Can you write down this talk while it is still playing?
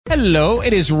Hello,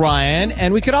 it is Ryan,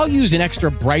 and we could all use an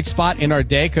extra bright spot in our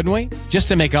day, couldn't we? Just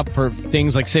to make up for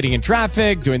things like sitting in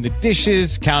traffic, doing the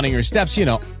dishes, counting your steps, you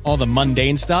know, all the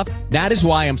mundane stuff. That is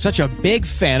why I'm such a big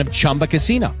fan of Chumba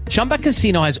Casino. Chumba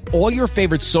Casino has all your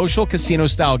favorite social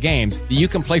casino-style games that you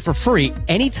can play for free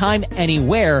anytime,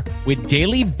 anywhere with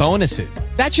daily bonuses.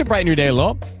 That should brighten your day a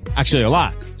little. Actually, a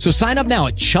lot. So sign up now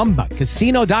at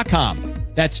ChumbaCasino.com.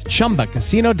 That's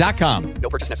ChumbaCasino.com. No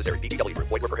purchase necessary. VGW Group.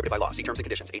 Void where prohibited by law. See terms and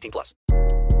conditions. 18 plus.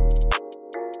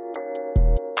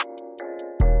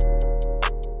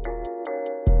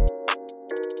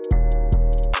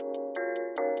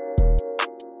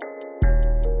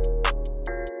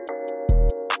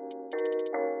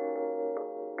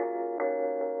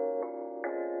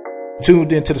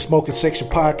 Tuned into the Smoking Section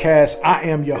Podcast. I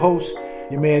am your host,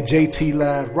 your man JT,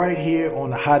 live right here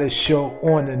on the hottest show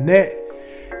on the net.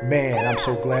 Man, I'm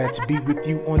so glad to be with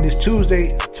you on this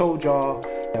Tuesday. I told y'all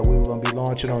that we were going to be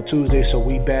launching on Tuesday, so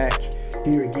we back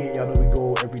here again. Y'all know we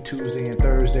go every Tuesday and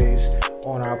Thursdays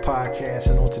on our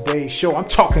podcast. And on today's show, I'm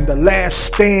talking The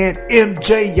Last Stand.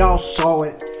 MJ, y'all saw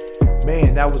it.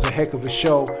 Man, that was a heck of a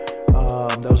show.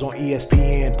 That was on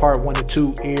ESPN. Part 1 and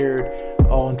 2 aired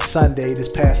on Sunday,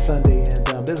 this past Sunday,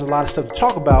 and there's a lot of stuff to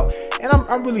talk about, and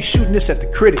I'm really shooting this at the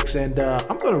critics, and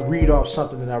I'm going to read off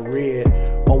something that I read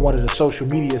on one of the social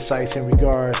media sites in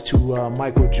regards to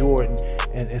Michael Jordan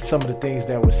and some of the things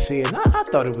that were said. And I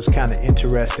thought it was kind of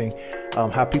interesting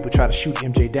how people try to shoot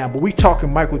MJ down, but we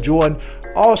talking Michael Jordan.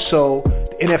 Also,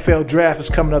 the NFL draft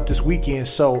is coming up this weekend,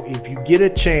 so if you get a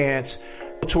chance,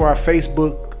 go to our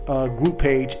Facebook group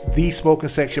page, The Smoking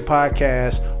Section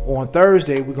Podcast. On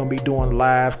Thursday, we're going to be doing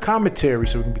live commentary.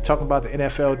 So we're going to be talking about the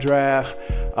NFL draft.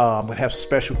 We're going to have some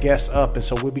special guests up. And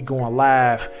so we'll be going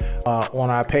live on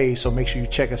our page. So make sure you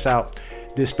check us out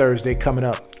this Thursday coming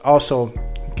up. Also,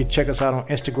 you can check us out on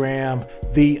Instagram,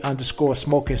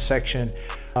 _smoking section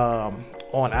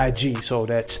on IG. So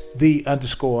that's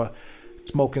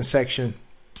 _smoking section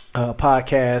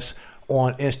podcast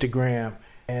on Instagram.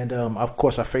 And, of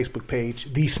course, our Facebook page,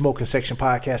 The Smoking Section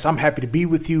Podcast. I'm happy to be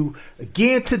with you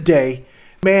again today.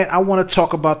 Man, I want to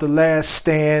talk about The Last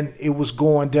Stand. It was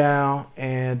going down,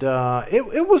 and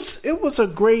it was a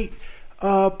great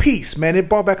piece, man. It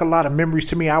brought back a lot of memories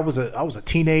to me. I was a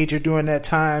teenager during that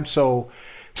time, so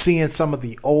seeing some of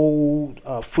the old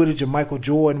footage of Michael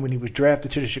Jordan when he was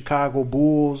drafted to the Chicago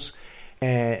Bulls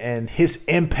and his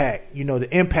impact, you know,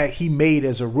 the impact he made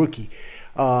as a rookie.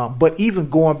 But even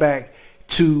going back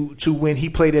to when he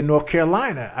played in North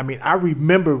Carolina. I mean, I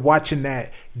remember watching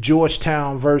that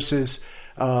Georgetown versus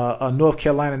a North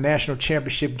Carolina national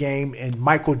championship game and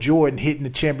Michael Jordan hitting the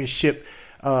championship,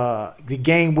 the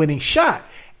game-winning shot.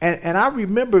 And I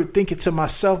remember thinking to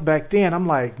myself back then, I'm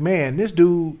like, man, this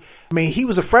dude, I mean, he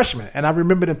was a freshman. And I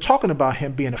remember them talking about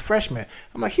him being a freshman.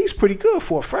 I'm like, he's pretty good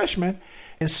for a freshman.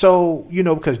 And so, you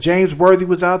know, because James Worthy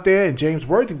was out there and James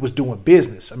Worthy was doing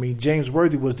business. I mean, James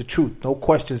Worthy was the truth, no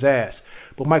questions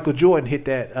asked. But Michael Jordan hit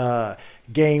that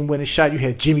game-winning shot. You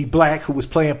had Jimmy Black, who was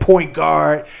playing point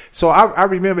guard. So I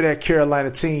remember that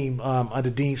Carolina team under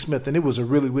Dean Smith, and it was a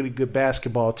really, really good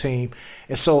basketball team.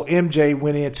 And so MJ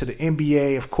went into the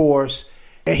NBA, of course,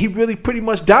 and he really pretty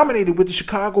much dominated with the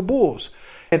Chicago Bulls.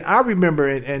 And I remember,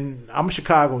 and I'm a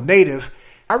Chicago native,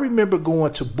 I remember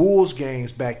going to Bulls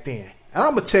games back then. And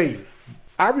I'm going to tell you,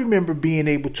 I remember being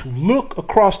able to look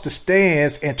across the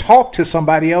stands and talk to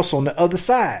somebody else on the other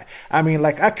side. I mean,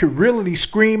 like I could really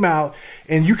scream out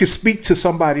and you could speak to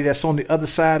somebody that's on the other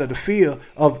side of the field,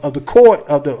 of the court,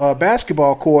 of the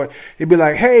basketball court, and be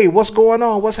like, hey, what's going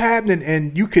on? What's happening?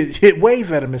 And you could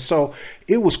wave at them. And so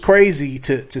it was crazy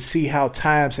to see how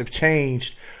times have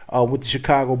changed with the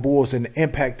Chicago Bulls and the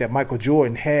impact that Michael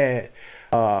Jordan had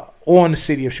on the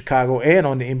city of Chicago and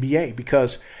on the NBA,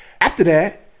 because after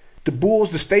that, the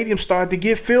Bulls, the stadium started to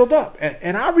get filled up.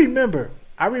 And I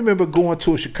remember going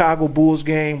to a Chicago Bulls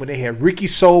game when they had Ricky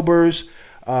Sobers,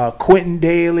 Quentin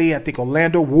Daly, I think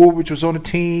Orlando Woolridge was on the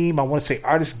team. I want to say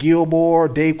Artis Gilmore,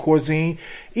 Dave Corzine,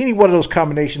 any one of those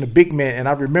combination of big men. And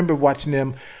I remember watching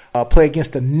them play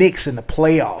against the Knicks in the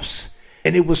playoffs.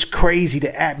 And it was crazy,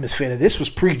 the atmosphere. And this was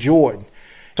pre-Jordan.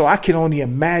 So I can only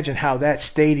imagine how that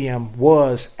stadium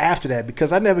was after that,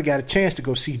 because I never got a chance to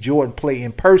go see Jordan play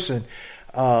in person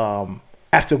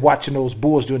after watching those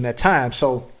Bulls during that time.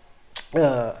 So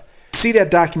see that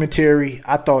documentary.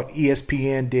 I thought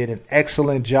ESPN did an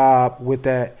excellent job with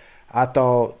that. I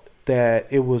thought that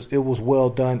it was well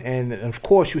done. And of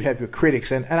course, you have your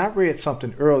critics. And I read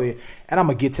something earlier, and I'm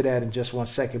going to get to that in just one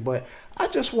second. But I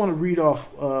just want to read off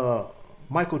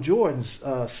Michael Jordan's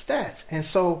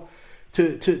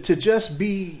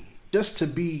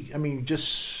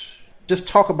to just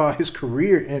talk about his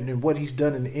career and what he's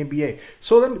done in the NBA.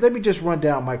 So let me just run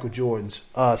down Michael Jordan's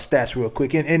stats real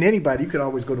quick. And anybody, you can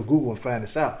always go to Google and find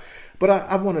this out. But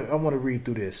I want to read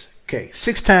through this. Okay,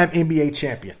 6-time NBA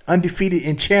champion, undefeated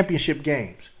in championship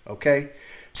games. Okay,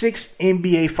 6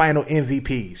 NBA Final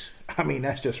MVPs. I mean,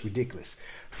 that's just ridiculous.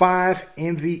 5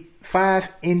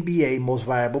 NBA Most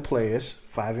Valuable Players,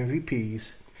 5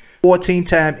 MVPs.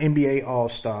 14-time NBA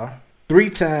All-Star.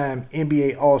 3-time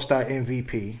NBA All-Star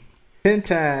MVP. 10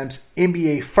 times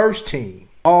NBA First Team.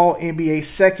 All NBA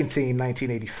Second Team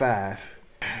 1985.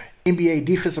 NBA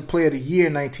Defensive Player of the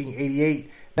Year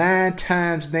 1988. 9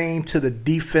 times named to the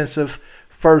Defensive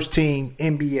First Team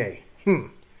NBA.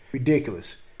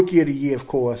 Ridiculous. Rookie of the Year, of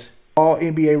course. All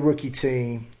NBA Rookie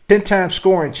Team. 10-time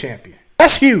scoring champion.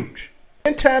 That's huge.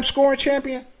 10-time scoring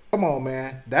champion? Come on,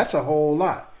 man. That's a whole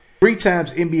lot. 3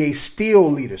 times NBA steal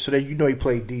leader, so that you know he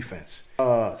played defense.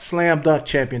 Slam dunk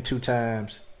champion 2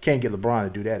 times. Can't get LeBron to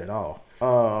do that at all.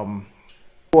 Of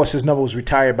course, his number was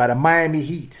retired by the Miami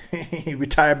Heat. He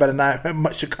retired by the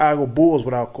Chicago Bulls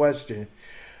without question.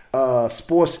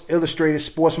 Sports Illustrated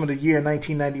Sportsman of the Year in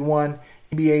 1991.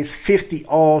 NBA's 50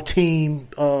 all-team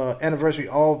anniversary,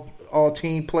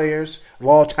 all-team players of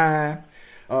all time.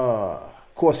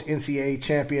 Of course, NCAA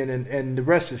champion, and the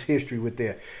rest is history with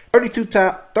that.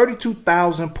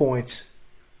 32,000 points,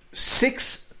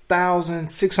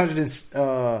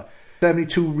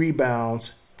 6,672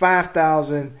 rebounds,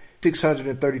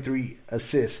 5,633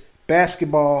 assists.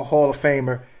 Basketball Hall of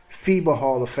Famer, FIBA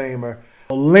Hall of Famer,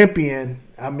 Olympian.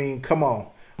 I mean, come on.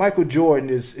 Michael Jordan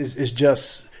is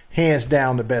just hands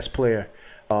down the best player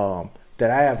that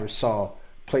I ever saw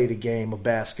play the game of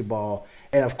basketball.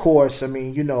 And of course, I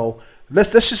mean, you know,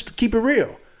 let's just keep it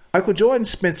real. Michael Jordan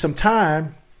spent some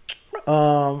time.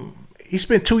 He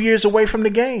spent 2 years away from the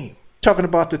game. Talking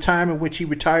about the time in which he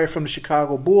retired from the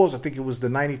Chicago Bulls. I think it was the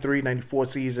 93-94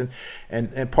 season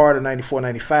and part of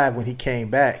 94-95 when he came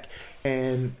back.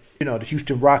 And, you know, the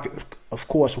Houston Rockets, of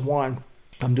course, won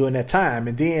during that time.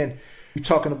 And then you're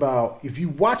talking about, if you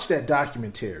watch that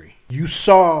documentary, you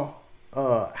saw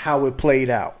how it played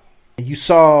out. You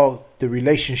saw the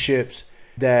relationships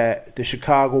that the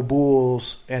Chicago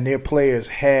Bulls and their players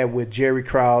had with Jerry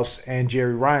Krause and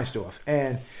Jerry Reinsdorf.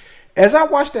 And as I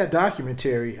watched that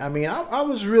documentary, I mean, I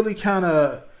was really kind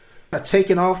of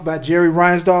taken off by Jerry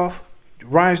Reinsdorf,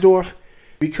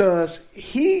 because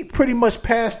he pretty much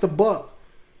passed the buck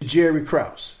to Jerry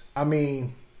Krause. I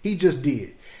mean, he just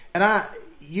did. And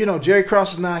Jerry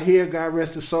Krause is not here. God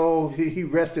rest his soul. He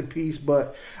rest in peace.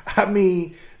 But I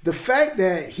mean, the fact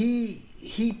that he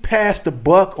passed the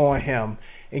buck on him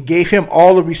and gave him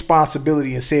all the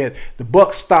responsibility and said the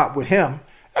buck stopped with him,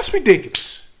 that's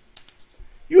ridiculous.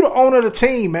 You the owner of the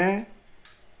team, man.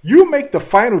 You make the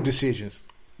final decisions.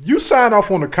 You sign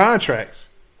off on the contracts.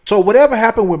 So whatever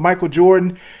happened with Michael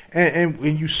Jordan and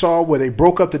you saw where they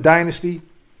broke up the dynasty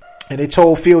and they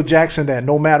told Phil Jackson that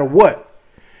no matter what,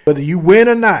 whether you win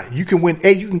or not, you can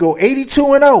go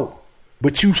 82-0,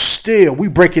 but we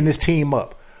breaking this team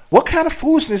up. What kind of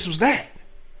foolishness was that?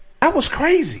 That was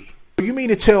crazy. You mean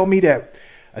to tell me that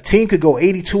a team could go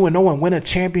 82-0 and win a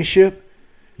championship?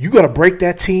 You got to break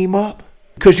that team up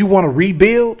because you want to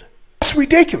rebuild? That's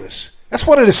ridiculous. That's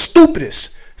one of the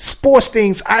stupidest sports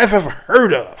things I've ever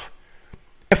heard of.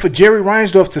 And for Jerry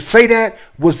Reinsdorf to say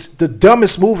that was the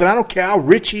dumbest move. And I don't care how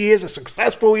rich he is or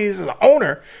successful he is as an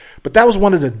owner, but that was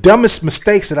one of the dumbest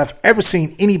mistakes that I've ever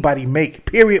seen anybody make,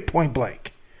 period, point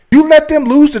blank. You let them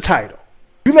lose the title.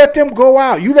 You let them go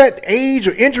out. You let age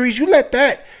or injuries, you let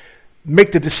that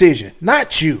make the decision,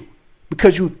 not you,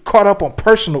 because you caught up on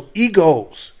personal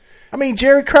egos. I mean,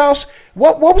 Jerry Krause,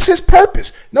 what was his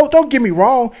purpose? No, don't get me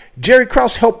wrong. Jerry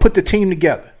Krause helped put the team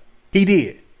together. He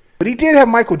did. But he did have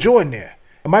Michael Jordan there.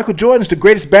 And Michael Jordan is the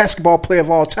greatest basketball player of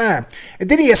all time. And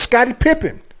then he had Scottie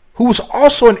Pippen, who was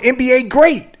also an NBA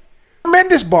great.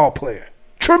 Tremendous ball player.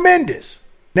 Tremendous.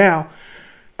 Now,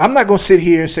 I'm not going to sit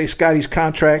here and say Scottie's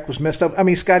contract was messed up. I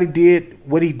mean, Scottie did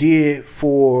what he did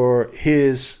for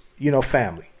his,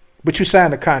 family. But you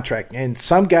signed a contract, and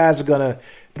some guys are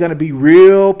gonna be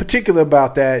real particular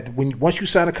about that. Once you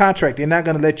sign a contract, they're not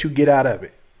gonna let you get out of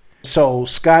it. So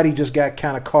Scottie just got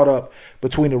kind of caught up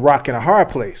between a rock and a hard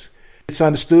place. It's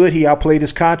understood he outplayed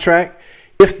his contract.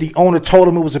 If the owner told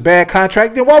him it was a bad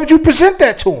contract, then why would you present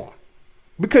that to him?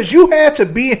 Because you had to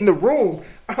be in the room.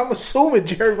 I'm assuming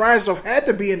Jerry Reinsdorf had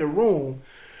to be in the room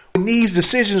when these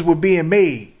decisions were being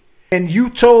made. And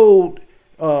you told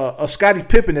Scottie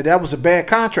Pippen that was a bad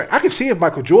contract. I can see if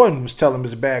Michael Jordan was telling him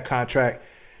it's a bad contract.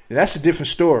 That's a different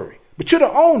story. But you're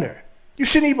the owner. You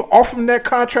shouldn't even offer him that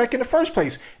contract in the first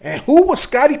place. And who was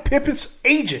Scottie Pippen's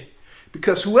agent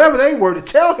because whoever they were to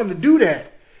tell him to do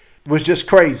that was just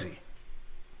crazy.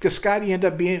 Because Scotty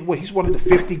ended up being, he's one of the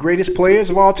 50 greatest players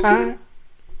of all time.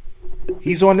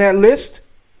 He's on that list.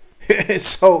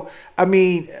 So, I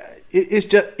mean,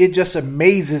 it just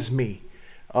amazes me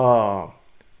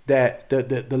that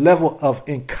the level of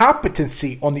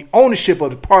incompetency on the ownership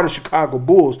of the part of Chicago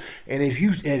Bulls. And if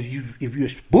you're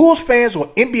Bulls fans or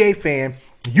NBA fan,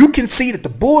 you can see that the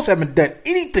Bulls haven't done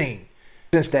anything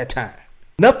since that time.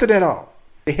 Nothing at all.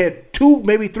 They had 2,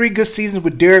 maybe 3 good seasons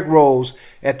with Derrick Rose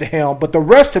at the helm, but the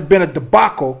rest have been a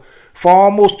debacle for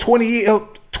almost 20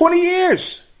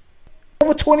 years.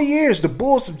 Over 20 years, the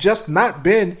Bulls have just not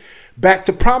been back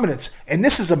to prominence. And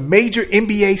this is a major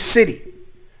NBA city.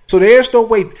 So there's no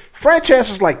way.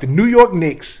 Franchises like the New York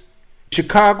Knicks,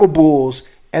 Chicago Bulls,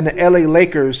 and the LA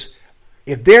Lakers,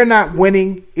 if they're not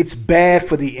winning, it's bad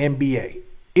for the NBA.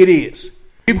 It is.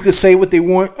 People can say what they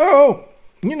want. Oh,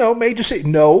 major city.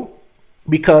 No,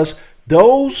 because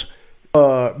those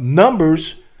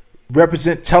numbers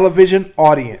represent television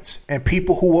audience and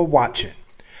people who are watching.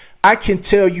 I can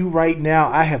tell you right now,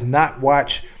 I have not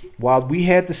watched, while we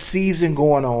had the season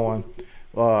going on,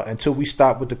 until we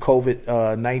stopped with the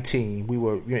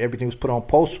COVID-19. Everything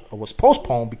was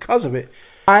postponed because of it.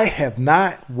 I have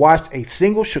not watched a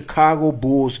single Chicago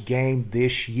Bulls game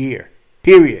this year.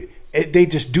 Period. They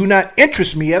just do not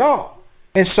interest me at all.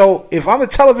 And so if I'm a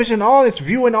television audience,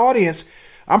 viewing audience,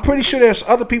 I'm pretty sure there's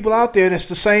other people out there that's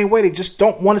the same way. They just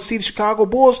don't want to see the Chicago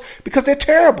Bulls because they're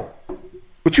terrible.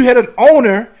 But you had an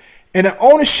owner and an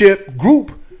ownership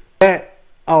group that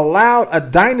allowed a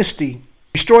dynasty,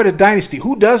 destroyed a dynasty.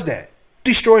 Who does that?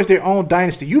 Destroys their own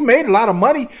dynasty. You made a lot of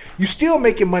money. You still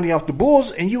making money off the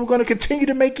Bulls, and you were going to continue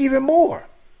to make even more.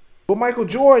 But Michael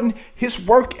Jordan, his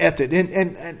work ethic,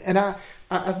 and I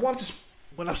want to,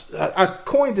 when I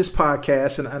coined this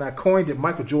podcast, and I coined it,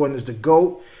 Michael Jordan is the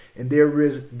GOAT, and there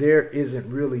isn't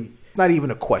really, it's not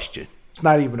even a question. It's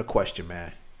not even a question,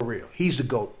 man. For real, he's the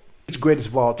GOAT. He's the greatest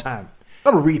of all time.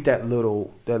 I'm gonna read that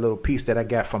little piece that I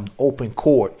got from Open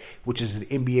Court, which is an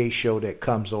NBA show that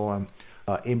comes on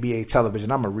NBA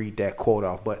television. I'm gonna read that quote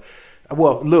off, but a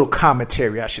little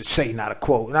commentary, I should say, not a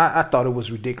quote. And I thought it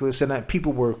was ridiculous, and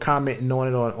people were commenting on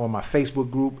it on my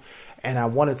Facebook group, and I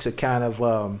wanted to kind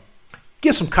of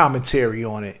give some commentary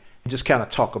on it and just kind of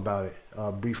talk about it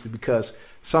briefly, because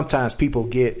sometimes people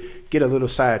get a little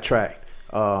sidetracked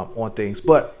on things.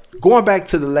 But going back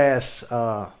to the last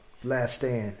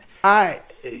stand. I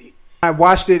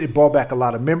watched it. It brought back a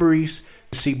lot of memories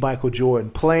to see Michael Jordan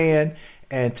playing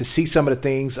and to see some of the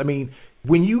things. I mean,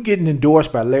 when you getting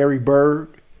endorsed by Larry Bird,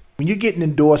 when you're getting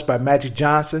endorsed by Magic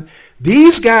Johnson,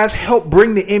 these guys helped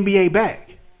bring the NBA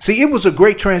back. See, it was a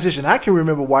great transition. I can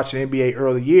remember watching NBA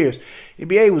early years.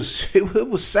 NBA was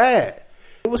sad.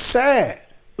 It was sad.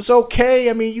 It was okay.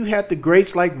 I mean, you had the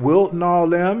greats like Wilt and all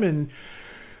them, and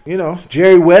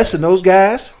Jerry West and those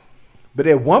guys. But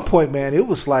at one point, man, it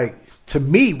was like, to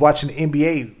me, watching the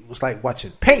NBA was like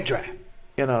watching paint dry.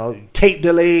 Tape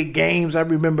delayed games. I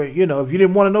remember, if you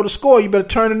didn't want to know the score, you better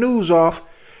turn the news off,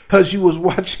 because you was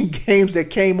watching games that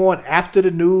came on after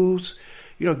the news.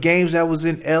 Games that was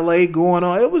in LA going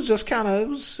on. It was just kind of, it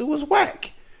was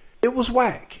whack. It was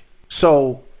whack.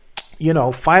 So,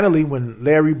 finally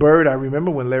I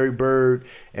remember when Larry Bird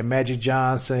and Magic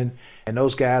Johnson and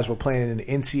those guys were playing in the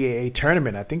NCAA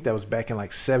tournament. I think that was back in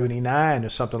like 79 or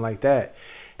something like that.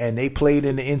 And they played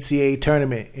in the NCAA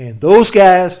tournament. And those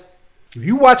guys, if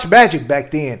you watched Magic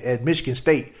back then at Michigan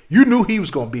State, you knew he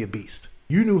was going to be a beast.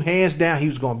 You knew hands down he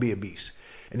was going to be a beast.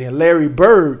 And then Larry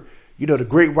Bird, the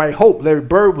great white hope, Larry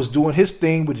Bird was doing his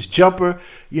thing with his jumper.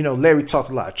 Larry talked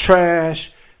a lot of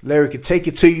trash. Larry could take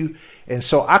it to you. And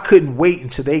so I couldn't wait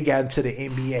until they got into the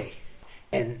NBA.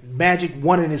 And Magic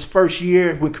won in his first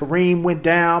year when Kareem went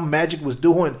down. Magic was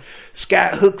doing sky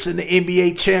hooks in the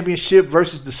NBA championship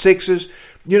versus the Sixers.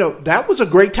 That was a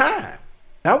great time.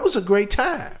 That was a great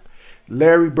time.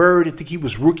 Larry Bird, I think he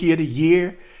was rookie of the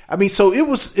year. I mean, so it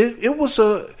was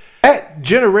that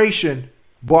generation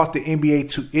brought the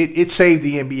NBA to it saved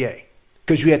the NBA,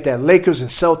 because you had that Lakers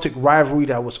and Celtic rivalry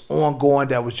that was ongoing,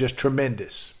 that was just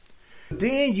tremendous.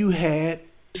 Then you had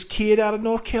this kid out of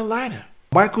North Carolina,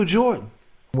 Michael Jordan.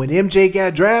 When MJ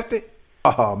got drafted,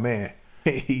 oh man,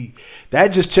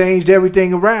 that just changed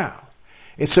everything around.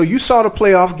 And so you saw the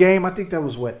playoff game. I think that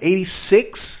was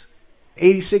 86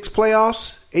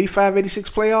 playoffs, 85, 86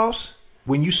 playoffs.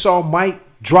 When you saw Mike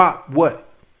drop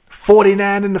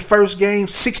 49 in the first game,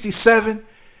 67, and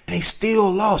they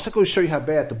still lost. That goes to show you how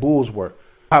bad the Bulls were,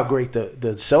 how great the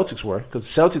Celtics were,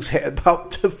 because the Celtics had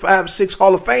about 5, 6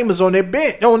 Hall of Famers on their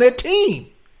bench, on their team.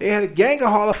 They had a gang of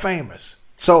Hall of Famers.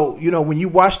 So, when you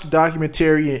watch the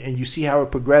documentary and you see how it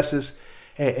progresses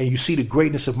and you see the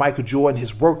greatness of Michael Jordan,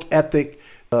 his work ethic,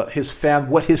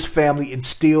 what his family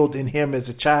instilled in him as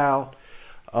a child,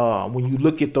 when you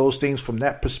look at those things from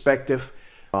that perspective,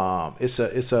 it's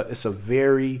a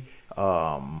very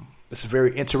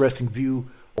interesting view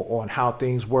on how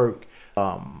things work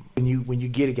when you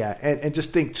get a guy. And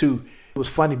just think too, it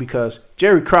was funny because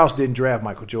Jerry Krause didn't draft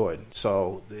Michael Jordan,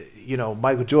 so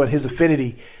Michael Jordan, his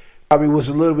affinity probably was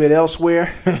a little bit elsewhere,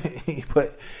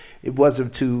 but it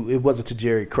wasn't to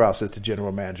Jerry Krause as the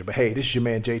general manager. But hey, this is your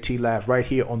man JT Live right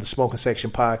here on the Smoking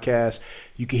Section Podcast.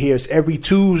 You can hear us every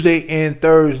Tuesday and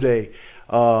Thursday.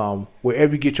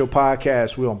 Wherever you get your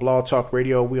podcasts, we're on Blog Talk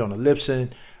Radio, we're on the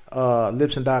Libsyn,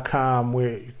 Libsyn.com,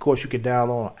 where of course you can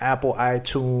download on Apple,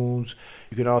 iTunes.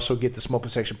 You can also get the Smoking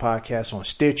Section Podcast on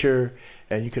Stitcher,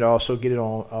 and you can also get it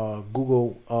on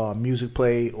Google Music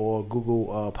Play or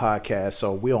Google Podcast.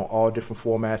 So we're on all different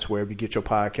formats wherever you get your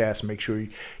podcasts. Make sure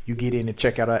you get in and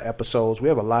check out our episodes. We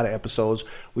have a lot of episodes.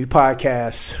 We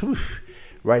podcast.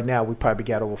 Right now, we probably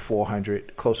got over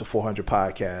 400, close to 400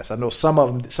 podcasts. I know some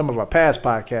of our past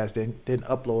podcasts didn't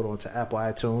upload onto Apple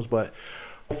iTunes, but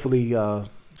hopefully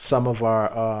some of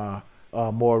our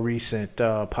more recent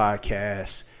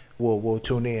podcasts will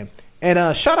tune in.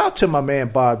 And shout out to my man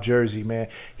Bob Jersey, man.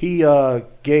 He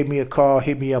gave me a call,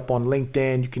 hit me up on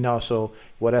LinkedIn. You can also,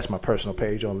 that's my personal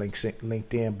page on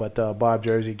LinkedIn, but Bob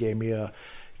Jersey gave me a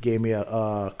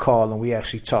call, and we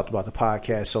actually talked about the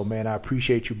podcast. So, man, I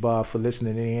appreciate you, Bob, for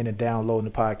listening in and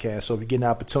downloading the podcast. So if you get an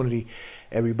opportunity,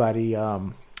 everybody,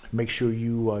 make sure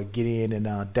you get in and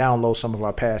download some of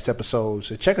our past episodes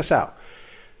and check us out.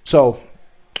 So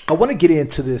I want to get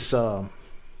into this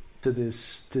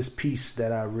this piece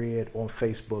that I read on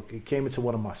Facebook. It came into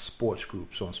one of my sports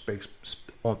groups on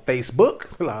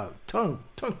Facebook. Tongue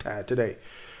tied today.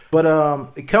 But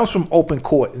it comes from Open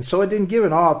Court, and so it didn't give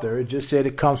an author. It just said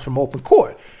it comes from Open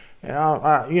Court. And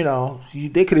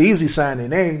they could have easily signed their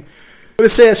name, but it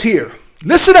says here,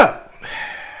 listen up.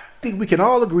 I think we can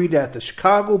all agree that the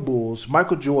Chicago Bulls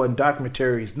Michael Jordan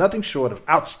documentary is nothing short of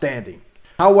outstanding.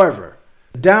 However,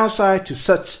 the downside to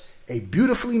such a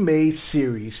beautifully made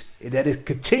series is that it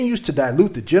continues to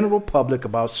dilute the general public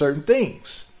about certain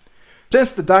things.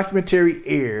 Since the documentary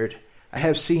aired, I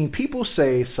have seen people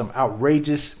say some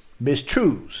outrageous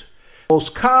mistruths. The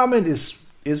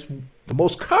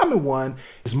most common one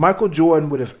is Michael Jordan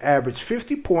would have averaged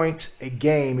 50 points a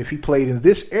game if he played in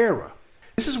this era.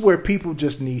 This is where people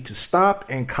just need to stop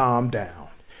and calm down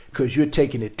because you're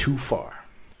taking it too far.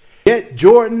 Yet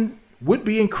Jordan would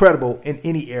be incredible in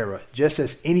any era, just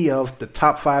as any of the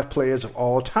top 5 players of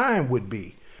all time would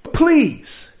be. But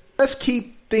please, let's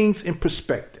keep things in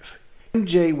perspective.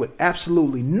 MJ would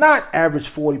absolutely not average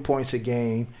 40 points a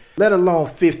game, let alone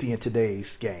 50 in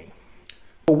today's game.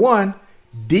 For one,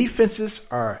 defenses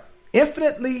are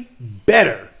infinitely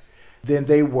better than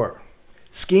they were.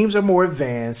 Schemes are more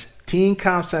advanced, team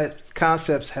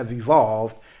concepts have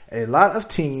evolved, and a lot of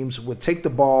teams would take the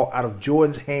ball out of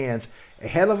Jordan's hands a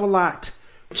hell of a lot,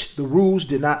 which the rules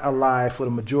did not allow for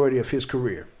the majority of his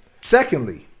career.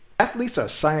 Secondly, athletes are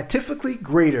scientifically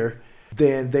greater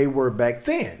than they were back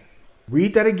then.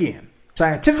 Read that again.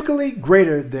 Scientifically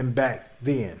greater than back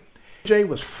then. MJ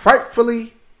was a frightful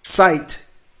sight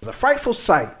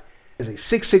as a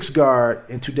 6'6" guard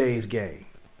in today's game.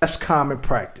 That's common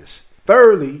practice.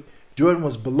 Thirdly, Jordan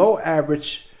was below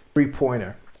average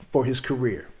three-pointer for his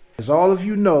career. As all of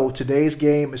you know, today's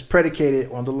game is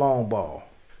predicated on the long ball.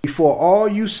 Before all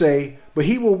you say, but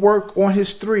he will work on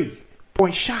his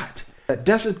three-point shot. That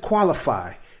doesn't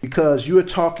qualify because you're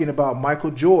talking about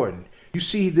Michael Jordan. You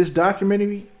see this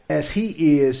documentary, as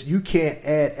he is, you can't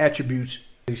add attributes to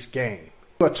this game.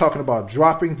 You are talking about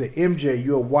dropping the MJ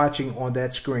you are watching on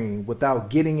that screen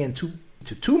without getting into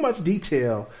too much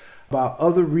detail about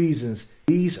other reasons.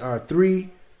 These are 3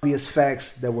 obvious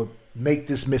facts that would make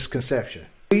this misconception.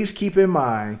 Please keep in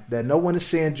mind that no one is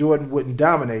saying Jordan wouldn't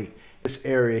dominate this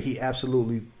area. He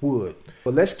absolutely would.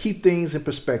 But let's keep things in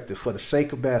perspective for the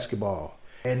sake of basketball.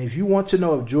 And if you want to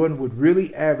know if Jordan would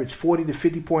really average 40 to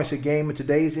 50 points a game in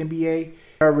today's NBA, he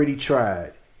already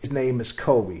tried. His name is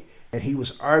Kobe, and he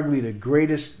was arguably the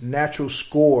greatest natural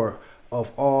scorer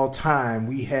of all time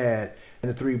we had in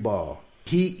the 3-ball.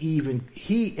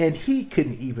 He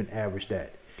couldn't even average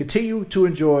that. Continue to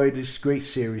enjoy this great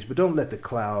series, but don't let the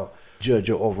cloud judge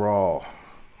your overall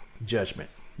judgment.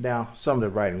 Now, some of the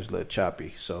writing was a little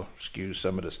choppy, so excuse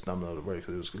some of the stumbling of the word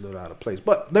because it was a little out of place.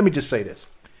 But let me just say this.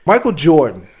 Michael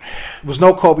Jordan was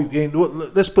no Kobe.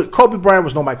 Kobe Bryant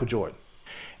was no Michael Jordan.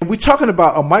 And we're talking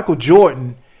about a Michael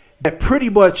Jordan that pretty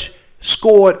much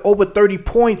scored over 30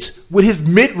 points with his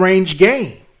mid-range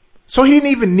game. So he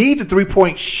didn't even need the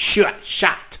 3-point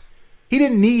shot. He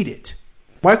didn't need it.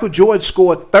 Michael Jordan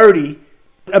scored 30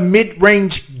 a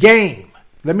mid-range game.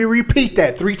 Let me repeat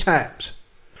that 3 times.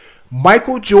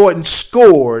 Michael Jordan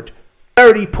scored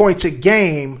 30 points a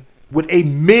game with a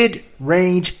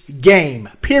mid-range game.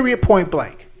 Period, point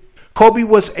blank. Kobe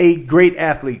was a great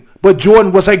athlete, but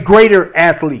Jordan was a greater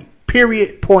athlete.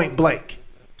 Period, point blank.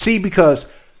 See,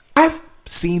 because I've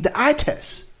seen the eye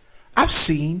test. I've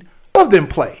seen all of them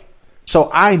play. So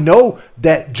I know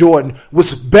that Jordan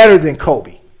was better than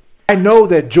Kobe. I know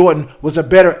that Jordan was a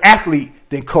better athlete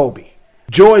than Kobe.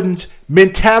 Jordan's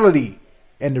mentality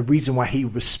and the reason why he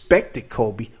respected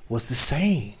Kobe was the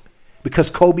same.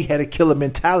 Because Kobe had a killer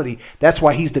mentality. That's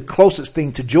why he's the closest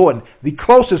thing to Jordan. The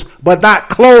closest, but not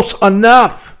close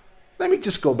enough. Let me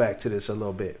just go back to this a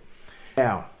little bit.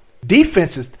 Now,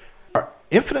 defenses are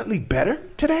infinitely better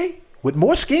today with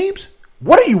more schemes.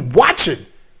 What are you watching?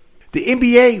 The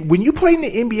NBA, when you played in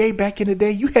the NBA back in the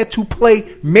day, you had to play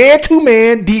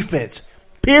man-to-man defense.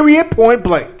 Period, point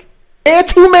blank.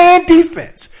 Man-to-man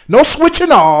defense. No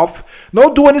switching off.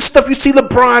 No doing this stuff you see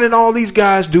LeBron and all these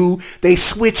guys do. They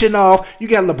switching off. You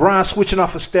got LeBron switching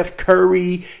off of Steph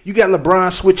Curry. You got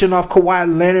LeBron switching off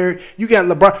Kawhi Leonard. You got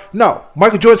LeBron. No,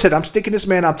 Michael Jordan said, I'm sticking this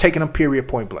man. I'm taking him, period,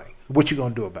 point blank. What you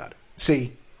going to do about it?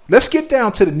 See, let's get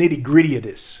down to the nitty gritty of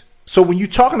this. So when you're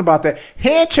talking about that,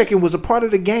 hand checking was a part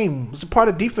of the game. It was a part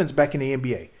of defense back in the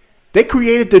NBA. They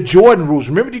created the Jordan rules.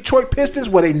 Remember Detroit Pistons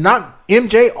where they knocked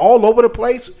MJ all over the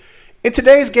place? In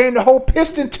today's game, the whole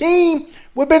Piston team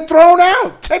would have been thrown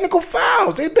out. Technical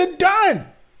fouls. They've been done.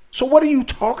 So what are you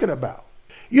talking about?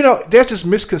 You know, there's this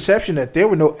misconception that there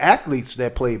were no athletes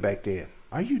that played back then.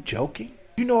 Are you joking?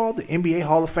 You know all the NBA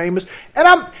Hall of Famers? And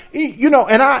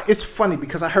it's funny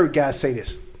because I heard guys say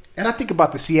this. And I think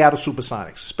about the Seattle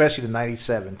Supersonics, especially the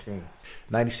 97 team.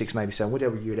 96, 97,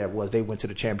 whatever year that was. They went to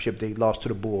the championship. They lost to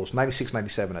the Bulls. 96,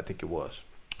 97, I think it was.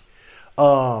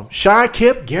 Sean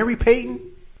Kemp, Gary Payton.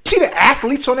 See the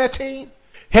athletes on that team?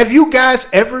 Have you guys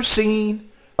ever seen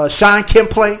Sean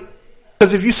Kemp play?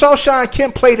 Because if you saw Sean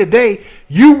Kemp play today,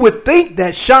 you would think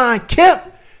that Sean Kemp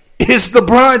is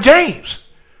LeBron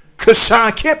James. Because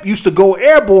Sean Kemp used to go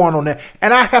airborne on that.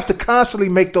 And I have to constantly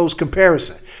make those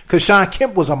comparisons. Because Sean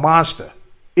Kemp was a monster.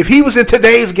 If he was in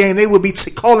today's game, they would be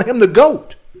calling him the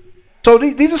GOAT. So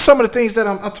these are some of the things that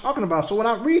I'm talking about. So when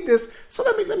I read this, so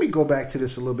let me go back to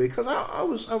this a little bit. Because I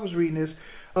was reading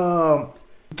this.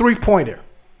 3-pointer.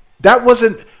 That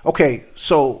wasn't okay.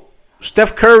 So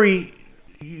Steph Curry,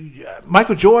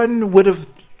 Michael Jordan would have,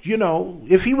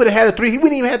 if he would have had a 3, he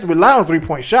wouldn't even have to rely on a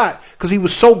 3-point shot because he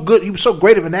was so good. He was so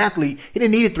great of an athlete. He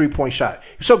didn't need a 3-point shot.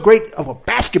 He was so great of a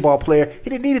basketball player. He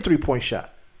didn't need a 3-point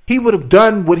shot. He would have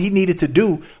done what he needed to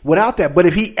do without that. But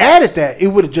if he added that, it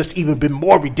would have just even been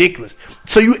more ridiculous.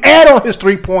 So you add on his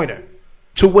 3-pointer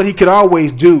to what he could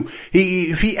always do.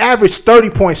 If he averaged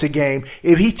 30 points a game,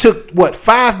 if he took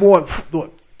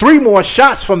 3 more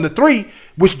shots from the 3,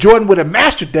 which Jordan would have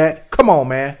mastered that. Come on,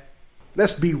 man.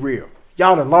 Let's be real.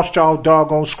 Y'all done lost y'all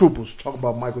doggone scruples. Talk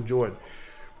about Michael Jordan.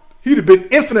 He'd have been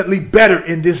infinitely better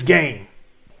in this game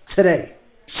today.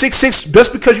 6'6",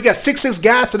 just because you got 6'6"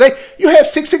 guys today, you had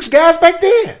 6'6" guys back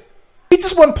then. He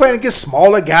just wasn't playing against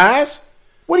smaller guys.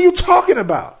 What are you talking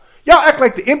about? Y'all act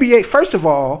like the NBA, first of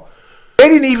all, they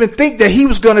didn't even think that he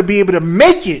was going to be able to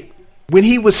make it when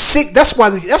he was sick. That's why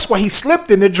he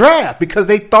slipped in the draft, because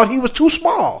they thought he was too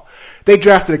small. They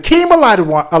drafted Akeem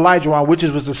Olajuwon, which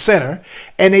was the center,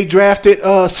 and they drafted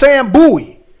Sam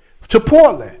Bowie to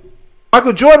Portland.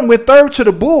 Michael Jordan went 3rd to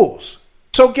the Bulls.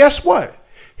 So guess what?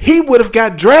 He would have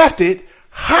got drafted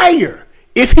higher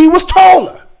if he was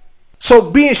taller.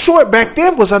 So being short back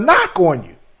then was a knock on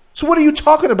you. So what are you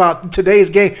talking about in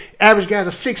today's game? Average guys are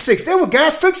 6'6". There were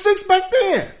guys 6'6" back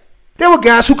then. There were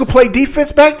guys who could play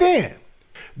defense back then.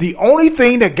 The only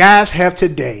thing that guys have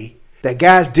today that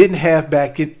guys didn't have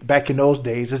back in those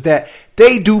days is that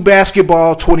they do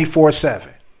basketball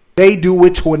 24/7. They do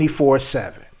it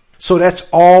 24/7. So that's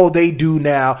all they do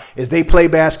now is they play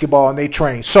basketball and they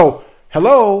train. So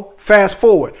hello, fast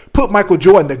forward. Put Michael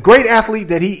Jordan, the great athlete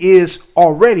that he is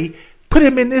already, put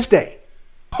him in this day.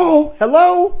 Oh,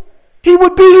 hello? He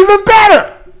would be even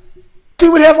better. He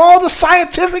would have all the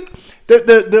scientific,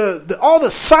 all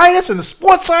the science and the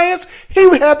sports science. He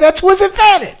would have that to his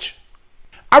advantage.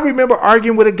 I remember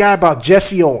arguing with a guy about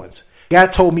Jesse Owens. Guy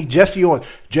told me Jesse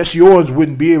Owens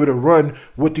wouldn't be able to run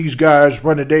what these guys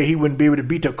run today. He wouldn't be able to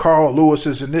beat the Carl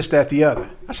Lewis's and this, that, the other.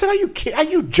 I said, are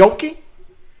you joking?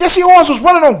 Jesse Owens was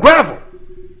running on gravel.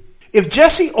 If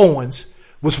Jesse Owens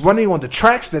was running on the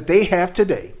tracks that they have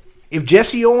today, If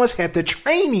Jesse Owens had the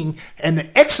training and the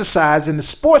exercise and the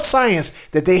sports science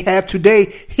that they have today,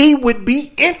 he would be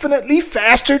infinitely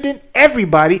faster than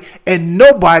everybody, and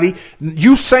nobody,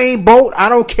 Usain Bolt, I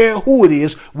don't care who it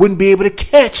is, wouldn't be able to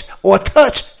catch or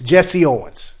touch Jesse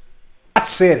Owens. I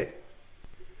said it.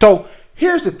 So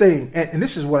here's the thing, and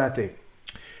this is what I think.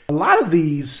 A lot of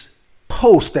these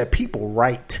posts that people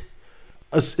write,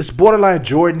 it's borderline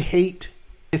Jordan hate.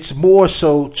 It's more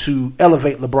so to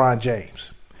elevate LeBron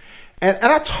James. And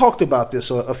I talked about this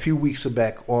a few weeks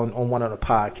back on one of the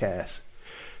podcasts.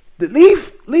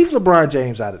 Leave LeBron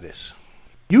James out of this.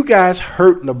 You guys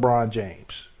hurt LeBron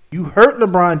James. You hurt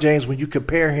LeBron James when you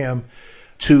compare him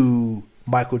to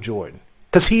Michael Jordan.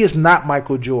 Because he is not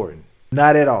Michael Jordan.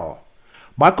 Not at all.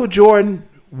 Michael Jordan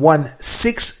won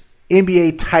 6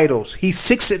 NBA titles. He's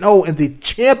 6-0 in the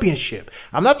championship.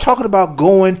 I'm not talking about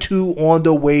going to, on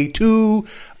the way to,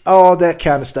 all that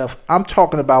kind of stuff. I'm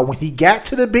talking about when he got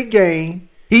to the big game,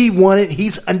 he won it.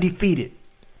 He's undefeated.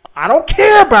 I don't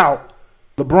care about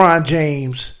LeBron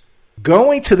James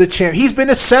going to the champ. He's been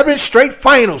to 7 straight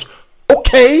finals.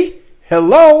 Okay,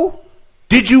 hello.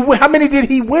 Did you win? How many did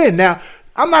he win? Now,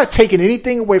 I'm not taking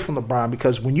anything away from LeBron,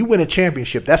 because when you win a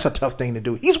championship, that's a tough thing to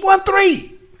do. He's won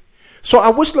 3. So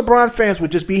I wish LeBron fans would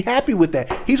just be happy with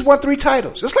that. He's won 3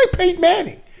 titles. It's like Peyton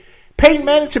Manning. Peyton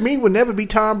Manning, to me, would never be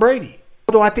Tom Brady.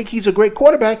 Although I think he's a great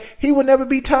quarterback, he would never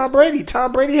be Tom Brady.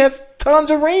 Tom Brady has tons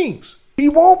of rings. He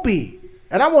won't be.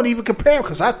 And I won't even compare him,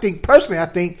 because I think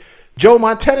Joe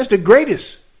Montana's the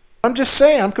greatest. I'm just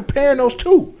saying, I'm comparing those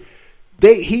two.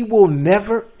 He will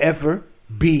never, ever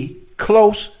be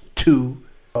close to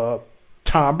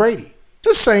Tom Brady. It's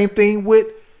the same thing with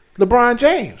LeBron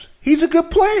James. He's a good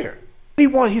player.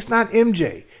 He's not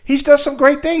MJ. He's done some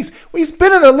great things. He's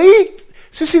been in the league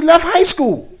since he left high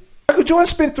school. Michael Jordan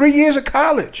spent 3 years of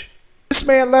college. This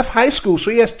man left high school,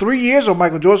 so he has 3 years on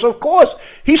Michael Jordan. So, of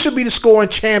course, he should be the scoring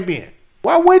champion.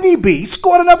 Why wouldn't he be? He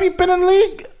scored enough. He's been in the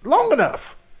league long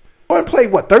enough. Jordan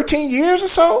played, 13 years or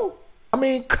so? I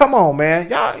mean, come on, man.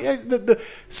 Y'all,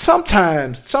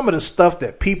 sometimes some of the stuff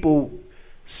that people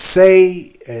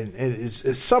say, and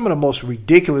it's some of the most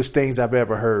ridiculous things I've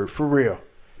ever heard, for real.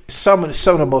 Some of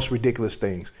the most ridiculous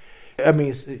things. I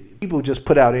mean, people just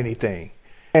put out anything.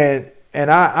 And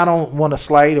I don't want to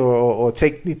slight or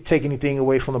take anything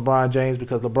away from LeBron James,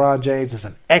 because LeBron James is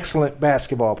an excellent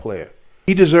basketball player.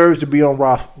 He deserves to be on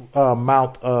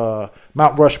Mount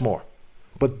Rushmore.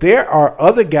 But there are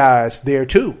other guys there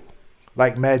too,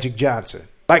 like Magic Johnson,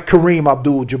 like Kareem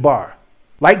Abdul-Jabbar,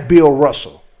 like Bill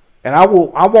Russell. And I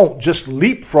won't just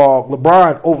leapfrog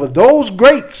LeBron over those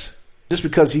greats just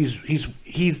because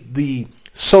he's the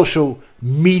social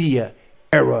media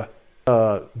era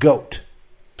GOAT.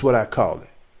 That's what I call it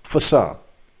for some.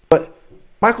 But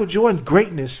Michael Jordan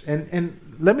greatness, and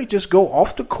let me just go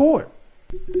off the court,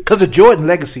 because the Jordan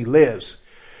legacy lives.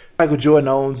 Michael Jordan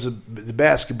owns the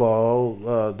basketball,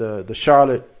 the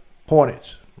Charlotte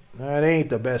Hornets. They ain't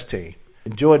the best team.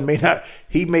 And Jordan may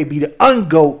be the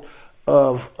ungoat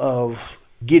of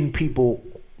getting people,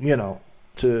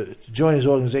 to join his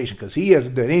organization, because he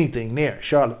hasn't done anything there.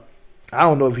 Charlotte, I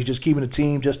don't know if he's just keeping the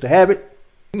team just to have it.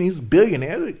 I mean, he's a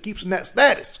billionaire that keeps in that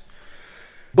status.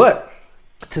 But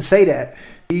to say that,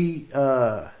 he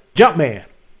Jumpman,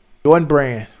 Jordan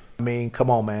Brand. I mean, come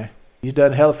on, man. He's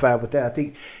done hellified with that. I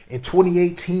think in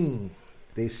 2018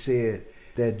 they said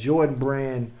that Jordan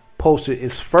Brand posted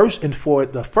his first, and for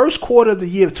the first quarter of the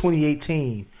year of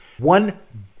 2018, $1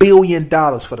 billion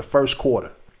for the first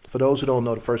quarter. For those who don't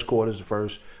know, the first quarter is the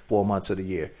first 4 months of the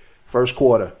year. First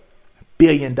quarter, $1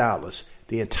 billion.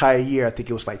 The entire year, I think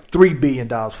it was like $3 billion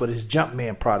for this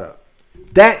Jumpman product.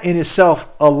 That in itself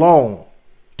alone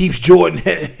keeps Jordan,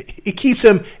 it keeps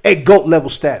him at GOAT level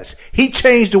status. He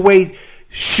changed the way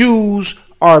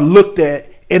shoes are looked at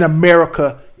in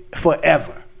America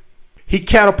forever. He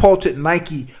catapulted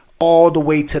Nike all the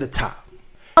way to the top.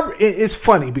 It's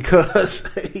funny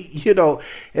because,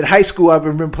 in high school, I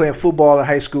remember playing football in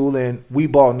high school and we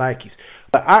bought Nikes.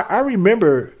 But I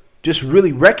remember just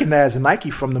really recognizing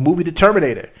Nike from the movie The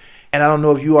Terminator. And I don't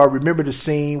know if you all remember the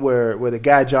scene where the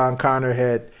guy John Connor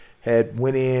had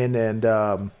went in and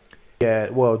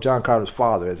John Connor's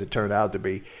father, as it turned out to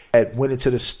be, had went into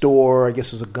the store, I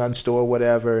guess it was a gun store or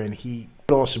whatever, and he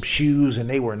put on some shoes, and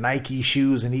they were Nike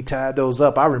shoes, and he tied those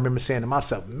up. I remember saying to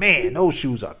myself, man, those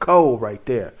shoes are cold right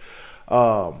there.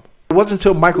 It wasn't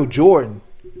until Michael Jordan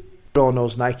put on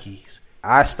those Nikes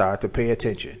I started to pay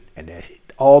attention, and that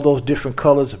all those different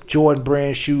colors of Jordan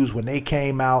Brand shoes, when they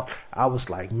came out, I was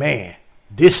like, man,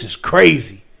 this is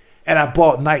crazy. And I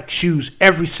bought Nike shoes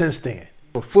ever since then.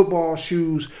 For football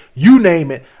shoes, you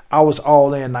name it, I was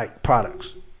all in Nike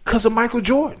products because of Michael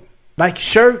Jordan. Nike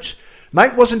shirts.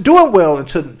 Nike wasn't doing well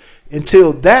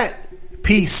until that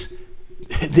piece,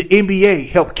 the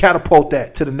NBA helped catapult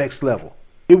that to the next level.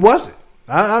 It wasn't.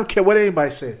 I don't care what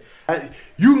anybody said.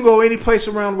 You can go any place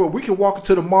around the world. We can walk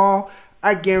into the mall.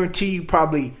 I guarantee you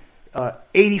probably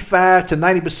 85 to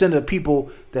 90% of the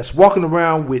people that's walking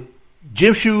around with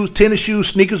gym shoes, tennis shoes,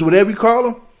 sneakers, whatever you call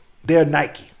them, they're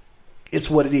Nike. It's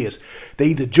what it is. They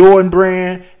either Jordan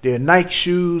brand, they're Nike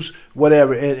shoes,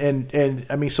 whatever. And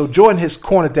I mean, so Jordan has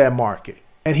cornered that market.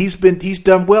 And he's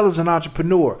done well as an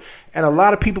entrepreneur. And a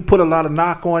lot of people put a lot of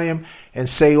knock on him and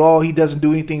say, oh, he doesn't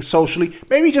do anything socially.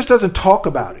 Maybe he just doesn't talk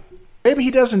about it. Maybe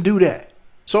he doesn't do that.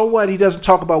 So what? He doesn't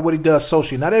talk about what he does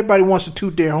socially. Not everybody wants to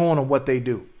toot their horn on what they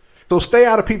do. So stay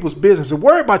out of people's business and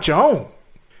worry about your own.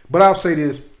 But I'll say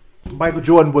this. Michael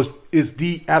Jordan is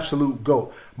the absolute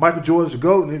GOAT. Michael Jordan's the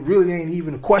GOAT, and it really ain't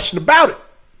even a question about it.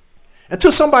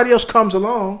 Until somebody else comes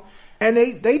along and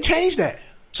they change that.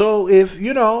 So if,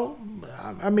 you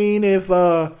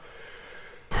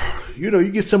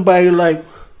get somebody like,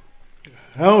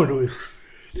 I don't know,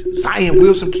 Zion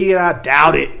Wilson kid, I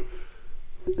doubt it.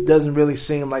 It doesn't really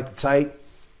seem like the type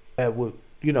that would,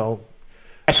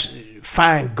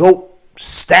 find GOAT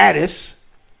status.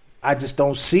 I just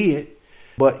don't see it.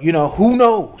 But, who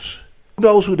knows? Who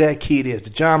knows who that kid is? The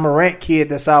John Morant kid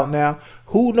that's out now.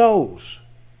 Who knows?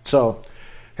 So,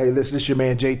 hey, listen, this is your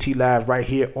man JT Live right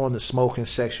here on the Smoking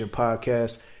Section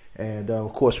Podcast. And,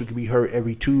 of course, we can be heard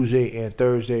every Tuesday and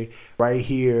Thursday right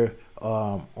here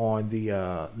on the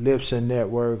Libsyn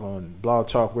Network, on Blog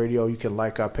Talk Radio. You can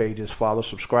like our pages, follow,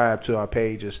 subscribe to our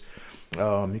pages.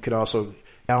 You can also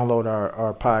download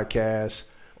our podcast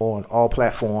on all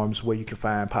platforms where you can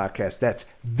find podcasts. That's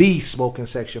the Smoking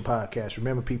Section Podcast.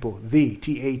 Remember, people, the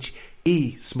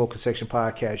THE Smoking Section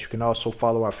Podcast. You can also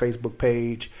follow our Facebook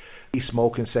page, the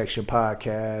Smoking Section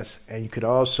Podcast, and you could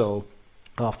also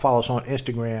follow us on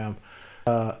Instagram,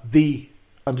 the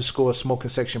 _Smoking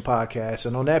Section Podcast.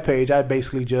 And on that page, I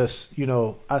basically just,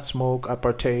 I smoke, I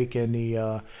partake in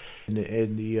the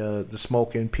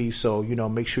smoking piece. So,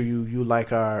 make sure you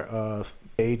like our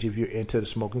page if you're into the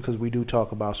smoking, because we do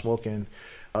talk about smoking.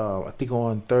 I think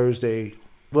on Thursday,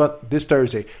 this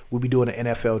Thursday, we'll be doing an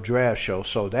NFL draft show.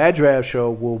 So that draft show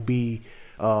will be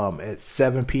at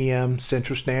 7 p.m.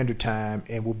 Central Standard Time,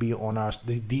 and will be on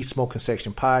the Smoking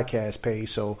Section Podcast page.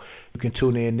 So you can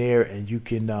tune in there and you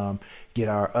can get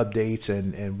our updates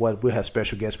and what we'll have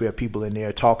special guests. We have people in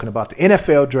there talking about the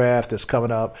NFL draft that's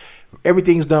coming up.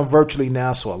 Everything's done virtually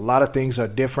now, so a lot of things are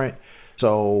different.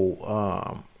 So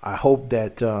I hope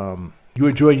that you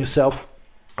enjoy yourself.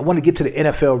 I want to get to the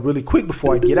NFL really quick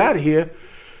before I get out of here.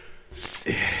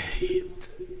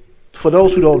 For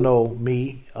those who don't know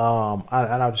me, and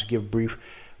I'll just give a brief.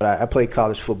 I play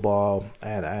college football,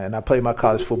 and I played my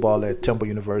college football at Temple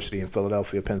University in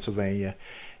Philadelphia, Pennsylvania.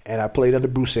 And I played under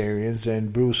Bruce Arians,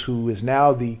 and Bruce, who is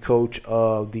now the coach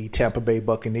of the Tampa Bay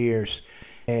Buccaneers.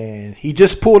 And he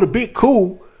just pulled a big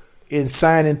coup in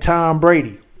signing Tom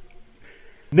Brady.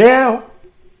 Now,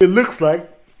 it looks like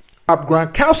Rob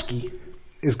Gronkowski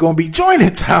is going to be joining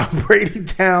Tom Brady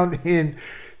down in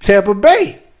Tampa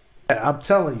Bay. I'm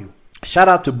telling you, shout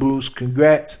out to Bruce.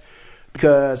 Congrats,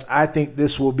 because I think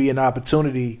this will be an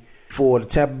opportunity for the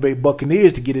Tampa Bay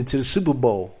Buccaneers to get into the Super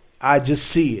Bowl. I just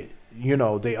see it.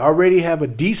 They already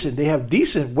have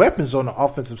decent weapons on the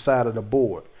offensive side of the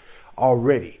board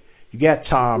already. You got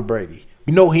Tom Brady.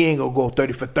 He ain't going to go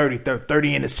 30 for 30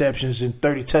 interceptions and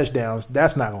 30 touchdowns.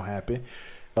 That's not going to happen.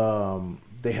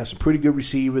 They have some pretty good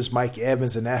receivers, Mike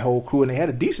Evans and that whole crew, and they had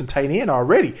a decent tight end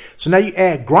already. So now you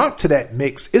add Gronk to that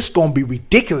mix. It's going to be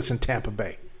ridiculous in Tampa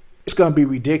Bay. It's going to be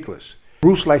ridiculous.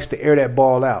 Bruce likes to air that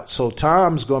ball out. So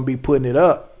Tom's going to be putting it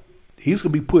up. He's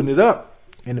going to be putting it up.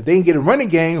 And if they can get a running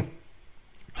game,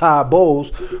 Todd Bowles,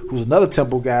 who's another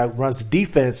Temple guy who runs the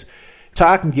defense,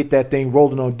 Todd can get that thing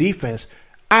rolling on defense.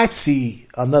 I see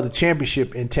another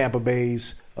championship in Tampa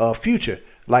Bay's future,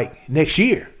 like next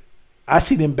year. I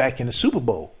see them back in the Super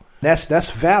Bowl.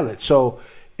 That's valid. So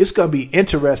it's going to be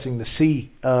interesting to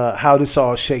see how this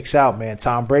all shakes out, man.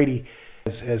 Tom Brady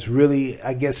has really,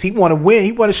 I guess he want to win.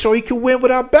 He want to show he can win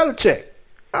without Belichick.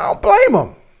 I don't blame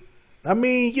him. I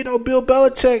mean, Bill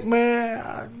Belichick, man,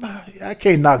 I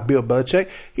can't knock Bill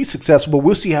Belichick. He's successful, but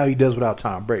we'll see how he does without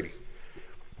Tom Brady.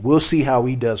 We'll see how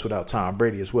he does without Tom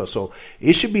Brady as well. So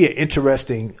it should be an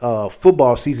interesting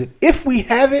football season if we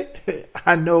have it.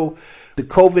 I know the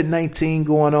COVID-19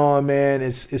 going on, man.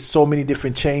 It's so many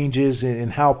different changes and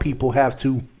how people have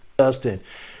to adjust and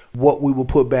what we will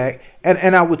put back.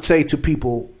 And I would say to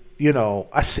people, I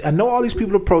know all these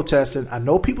people are protesting. I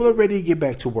know people are ready to get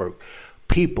back to work.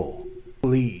 People,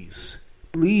 please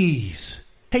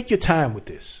take your time with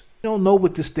this. We don't know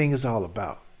what this thing is all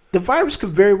about. The virus could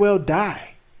very well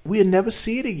die. We'll never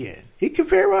see it again. That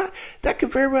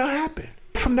could very well happen.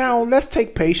 From now on, let's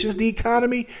take patience. The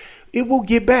economy, it will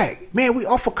get back. Man, we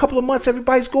off a couple of months,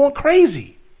 everybody's going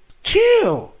crazy.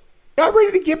 Chill. Y'all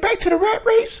ready to get back to the rat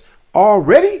race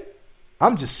already?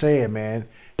 I'm just saying, man.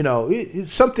 You know,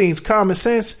 some things, common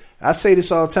sense. I say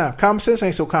this all the time. Common sense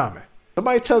ain't so common.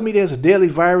 Somebody telling me there's a deadly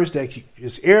virus that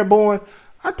is airborne,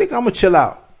 I think I'm going to chill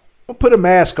out. I'm going to put a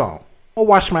mask on. I'm going to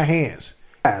wash my hands.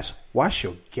 Guys, wash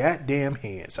your goddamn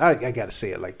hands. I got to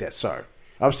say it like that. Sorry.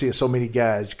 I'm seeing so many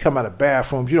guys come out of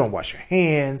bathrooms. You don't wash your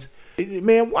hands.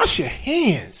 Man, wash your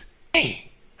hands. Dang,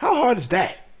 how hard is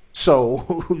that? So,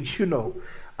 you know,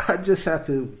 I just have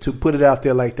to put it out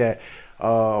there like that.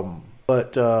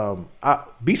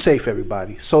 Be safe,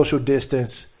 everybody. Social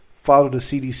distance. Follow the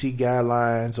CDC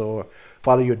guidelines or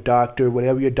follow your doctor,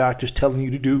 whatever your doctor's telling you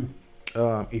to do.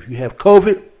 If you have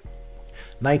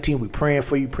COVID-19, we're praying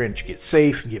for you, praying that you get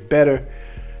safe and get better.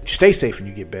 You stay safe and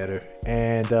you get better.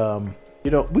 And,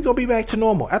 you know, we're going to be back to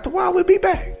normal. After a while, we'll be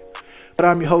back. But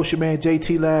I'm your host, your man,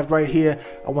 JT Live, right here.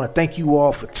 I want to thank you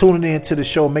all for tuning in to the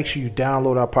show. Make sure you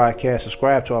download our podcast,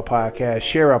 subscribe to our podcast,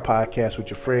 share our podcast with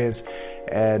your friends.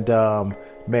 And,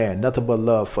 man, nothing but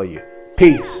love for you.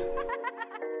 Peace.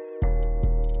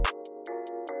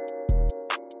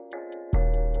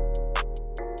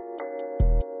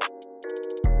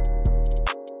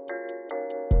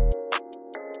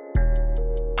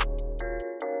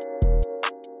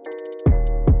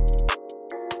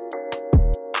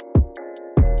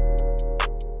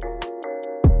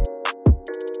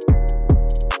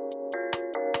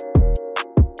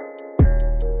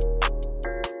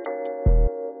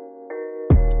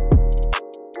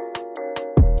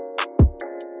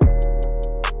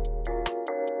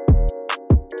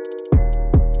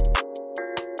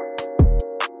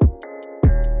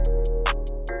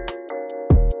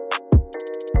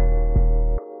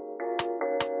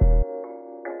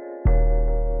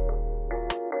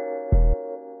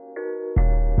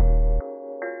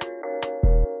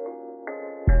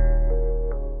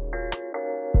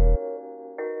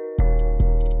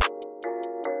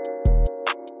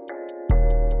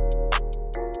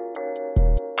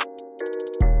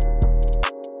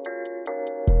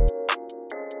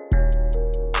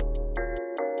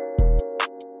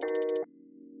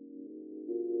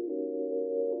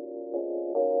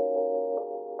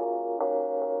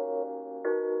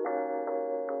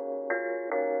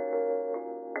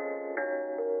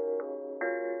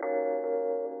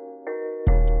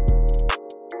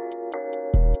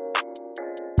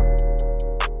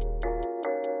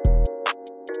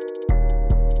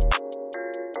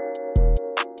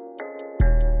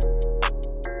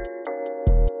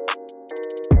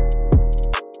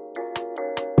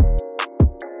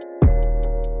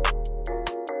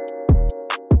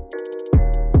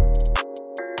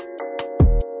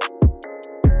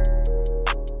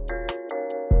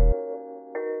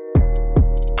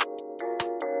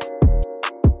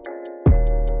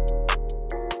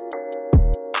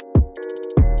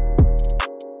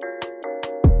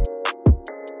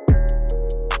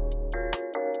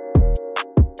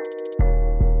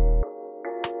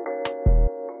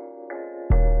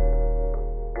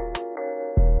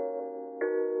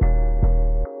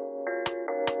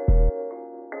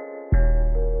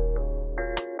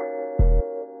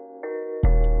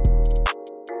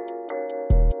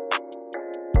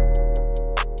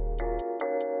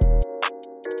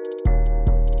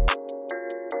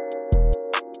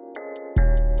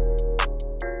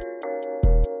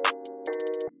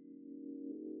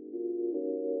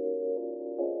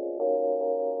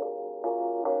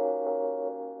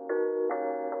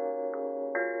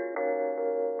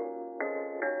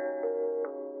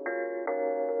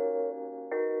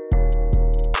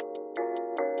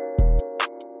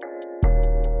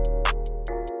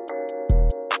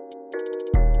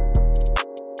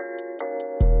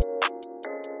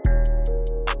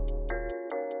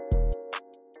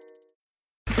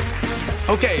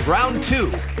 Okay, round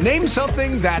two. Name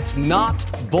something that's not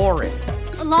boring.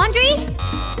 A laundry?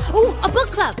 Ooh, a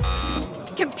book club.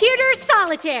 Computer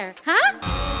solitaire, huh?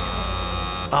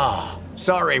 Ah, oh,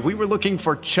 sorry, we were looking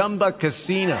for Chumba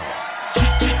Casino.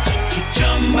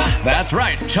 That's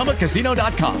right,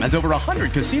 ChumbaCasino.com has over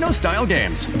 100 casino-style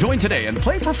games. Join today and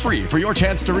play for free for your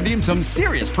chance to redeem some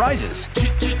serious prizes.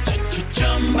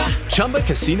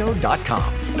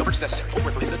 ChumbaCasino.com. No purchase necessary. Void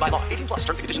where prohibited by law. 18+ terms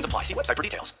and conditions apply. See website for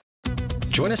details.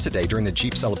 Join us today during the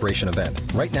Jeep Celebration event.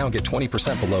 Right now, get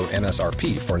 20% below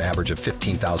MSRP for an average of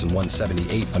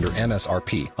 $15,178 under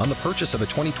MSRP on the purchase of a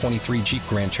 2023 Jeep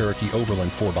Grand Cherokee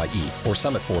Overland 4xE or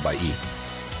Summit 4xE.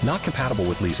 Not compatible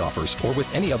with lease offers or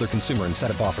with any other consumer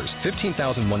incentive offers.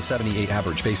 $15,178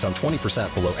 average based on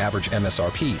 20% below average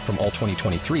MSRP from all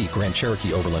 2023 Grand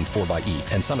Cherokee Overland 4xE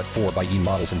and Summit 4xE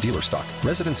models in dealer stock.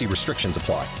 Residency restrictions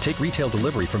apply. Take retail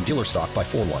delivery from dealer stock by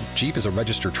 4/1. Jeep is a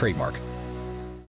registered trademark.